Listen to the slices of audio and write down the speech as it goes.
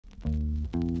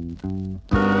The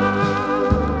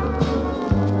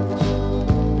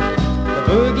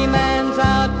boogeyman's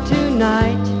out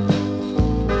tonight.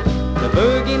 The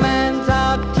boogeyman's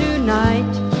out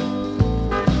tonight.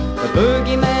 The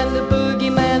boogeyman, the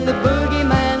boogeyman, the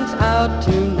boogeyman's out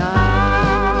tonight.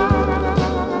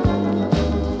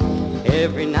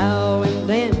 Every now and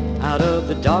then, out of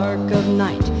the dark of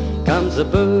night, comes the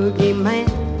boogeyman.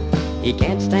 He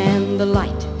can't stand the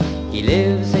light. He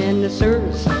lives in the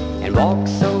sewers and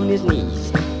walks on his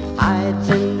knees, hides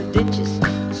in the ditches,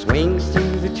 swings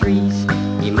through the trees.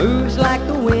 He moves like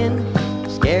the wind,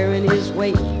 scaring his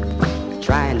way,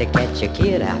 trying to catch a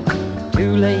kid out,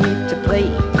 too late to play.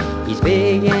 He's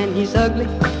big and he's ugly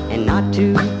and not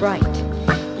too bright.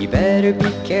 You better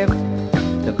be careful,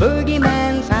 the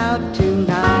boogeyman's out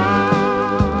tonight.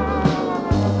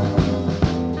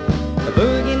 The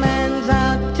boogeyman's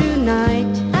out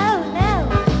tonight. Oh no!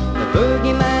 The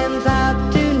boogeyman's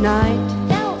out tonight.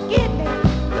 Don't get me!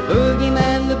 The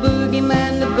boogeyman, the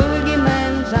boogeyman, the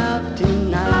boogeyman's out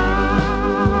tonight.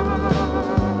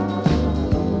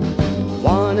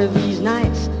 One of these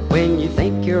nights when you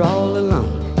think you're all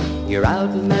alone, you're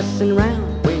out messing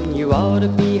around when you ought to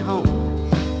be home.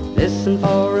 Listen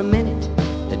for a minute,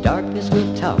 the darkness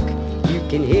will talk. You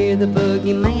can hear the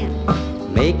boogeyman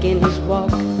making his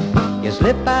walk. He'll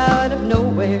slip out of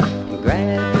nowhere and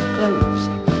grab your clothes,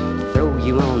 throw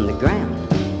you on the ground,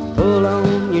 pull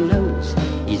on your nose.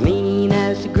 He's mean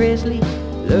as a grizzly,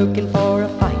 looking for a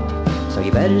fight, so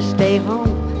you better stay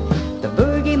home. The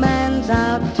boogeyman's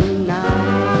out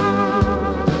tonight.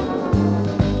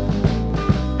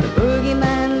 The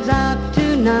boogeyman's out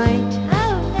tonight.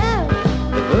 Oh no!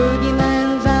 The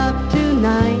boogeyman's out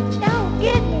tonight. Don't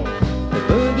get me! The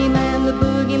boogeyman, the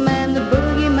boogeyman, the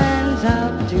boogeyman's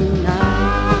out tonight.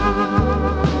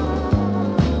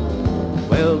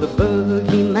 Well, the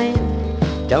boogeyman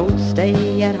don't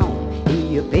stay at home.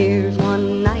 He appears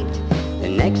one night, the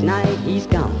next night he's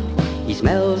gone. He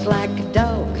smells like a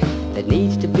dog that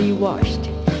needs to be washed,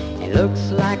 and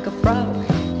looks like a frog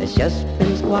that's just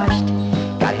been squashed.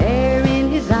 Got hair in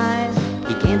his eyes,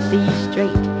 he can't see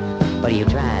straight, but he'll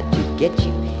try to get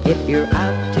you if you're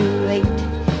out too late.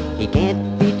 He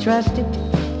can't be trusted,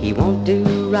 he won't do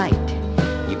right.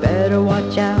 You better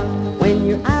watch out when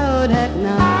you're out at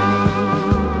night.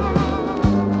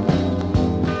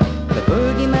 The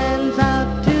boogeyman's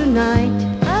out tonight.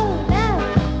 Oh no!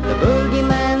 The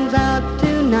boogeyman's out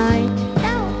tonight.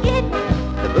 Don't get me!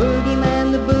 The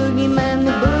boogeyman, the boogeyman,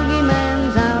 the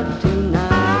boogeyman's out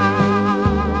tonight.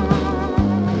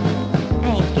 I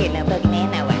ain't scared no boogeyman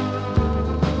nowhere.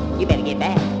 You better get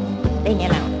back. Leave me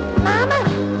alone. Mama!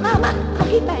 Mama! I'll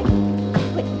get back.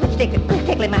 Quit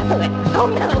tickling my foot. Oh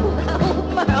no!